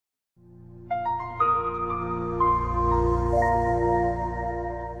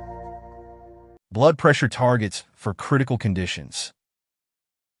Blood pressure targets for critical conditions.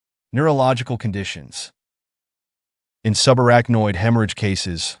 Neurological conditions. In subarachnoid hemorrhage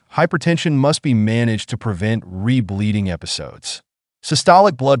cases, hypertension must be managed to prevent rebleeding episodes.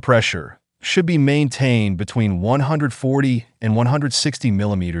 Systolic blood pressure should be maintained between 140 and 160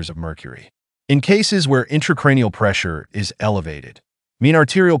 millimeters of mercury. In cases where intracranial pressure is elevated, mean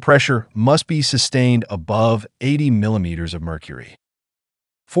arterial pressure must be sustained above 80 millimeters of mercury.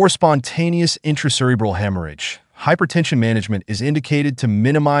 For spontaneous intracerebral hemorrhage, hypertension management is indicated to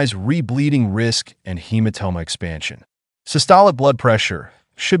minimize rebleeding risk and hematoma expansion. Systolic blood pressure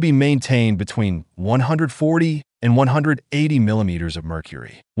should be maintained between 140 and 180 millimeters of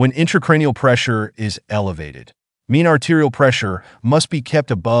mercury. When intracranial pressure is elevated, mean arterial pressure must be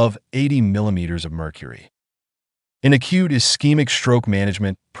kept above 80 millimeters of mercury. In acute ischemic stroke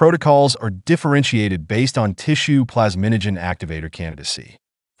management, protocols are differentiated based on tissue plasminogen activator candidacy.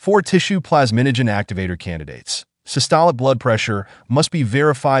 For tissue plasminogen activator candidates, systolic blood pressure must be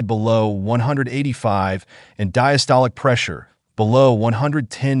verified below 185 and diastolic pressure below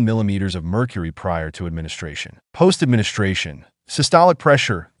 110 millimeters of mercury prior to administration. Post-administration, systolic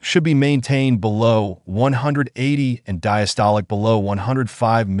pressure should be maintained below 180 and diastolic below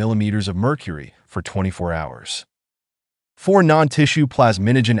 105 millimeters of mercury for 24 hours. For non-tissue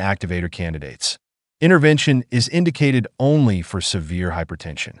plasminogen activator candidates, intervention is indicated only for severe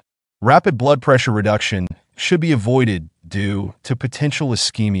hypertension. Rapid blood pressure reduction should be avoided due to potential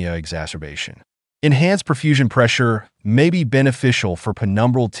ischemia exacerbation. Enhanced perfusion pressure may be beneficial for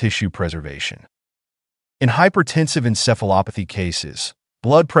penumbral tissue preservation. In hypertensive encephalopathy cases,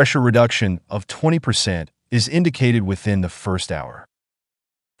 blood pressure reduction of 20% is indicated within the first hour.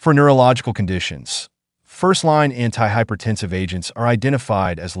 For neurological conditions, first-line antihypertensive agents are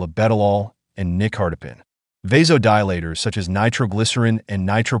identified as labetalol and nicardipine. Vasodilators such as nitroglycerin and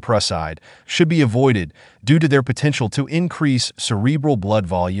nitroprusside should be avoided due to their potential to increase cerebral blood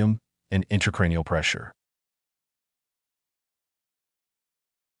volume and intracranial pressure.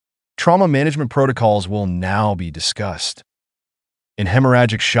 Trauma management protocols will now be discussed. In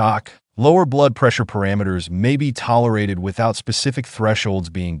hemorrhagic shock, lower blood pressure parameters may be tolerated without specific thresholds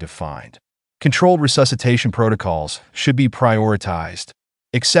being defined. Controlled resuscitation protocols should be prioritized.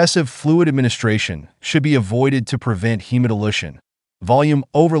 Excessive fluid administration should be avoided to prevent hemodilution, volume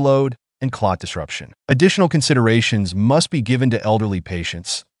overload, and clot disruption. Additional considerations must be given to elderly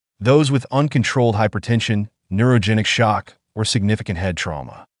patients, those with uncontrolled hypertension, neurogenic shock, or significant head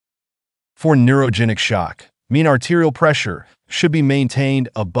trauma. For neurogenic shock, mean arterial pressure should be maintained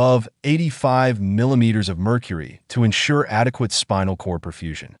above 85 millimeters of mercury to ensure adequate spinal cord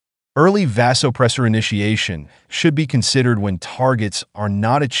perfusion. Early vasopressor initiation should be considered when targets are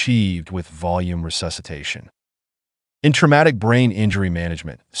not achieved with volume resuscitation. In traumatic brain injury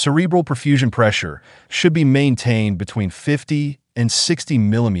management, cerebral perfusion pressure should be maintained between 50 and 60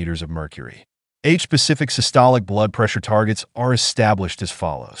 millimeters of mercury. Age-specific systolic blood pressure targets are established as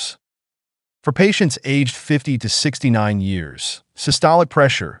follows. For patients aged 50 to 69 years, systolic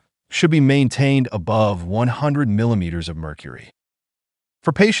pressure should be maintained above 100 millimeters of mercury.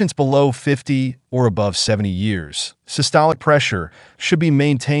 For patients below 50 or above 70 years, systolic pressure should be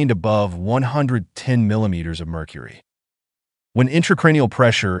maintained above 110 millimeters of mercury. When intracranial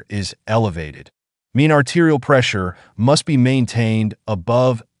pressure is elevated, mean arterial pressure must be maintained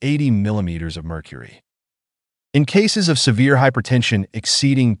above 80 millimeters of mercury. In cases of severe hypertension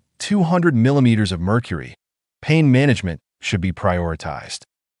exceeding 200 millimeters of mercury, pain management should be prioritized.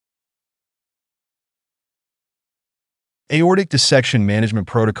 Aortic dissection management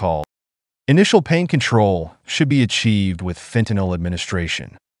protocol. Initial pain control should be achieved with fentanyl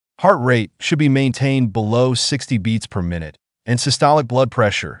administration. Heart rate should be maintained below 60 beats per minute, and systolic blood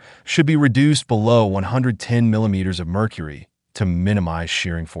pressure should be reduced below 110 millimeters of mercury to minimize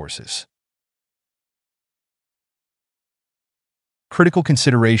shearing forces. Critical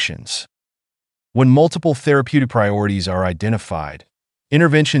considerations. When multiple therapeutic priorities are identified,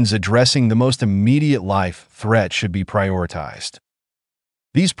 interventions addressing the most immediate life threat should be prioritized.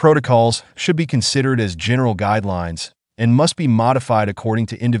 These protocols should be considered as general guidelines and must be modified according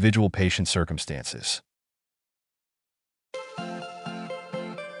to individual patient circumstances.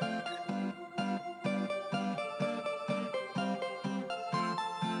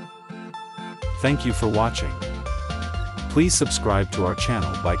 Thank you for watching. Please subscribe to our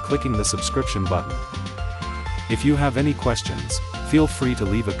channel by clicking the subscription button. If you have any questions, feel free to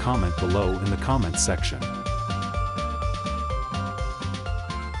leave a comment below in the comments section.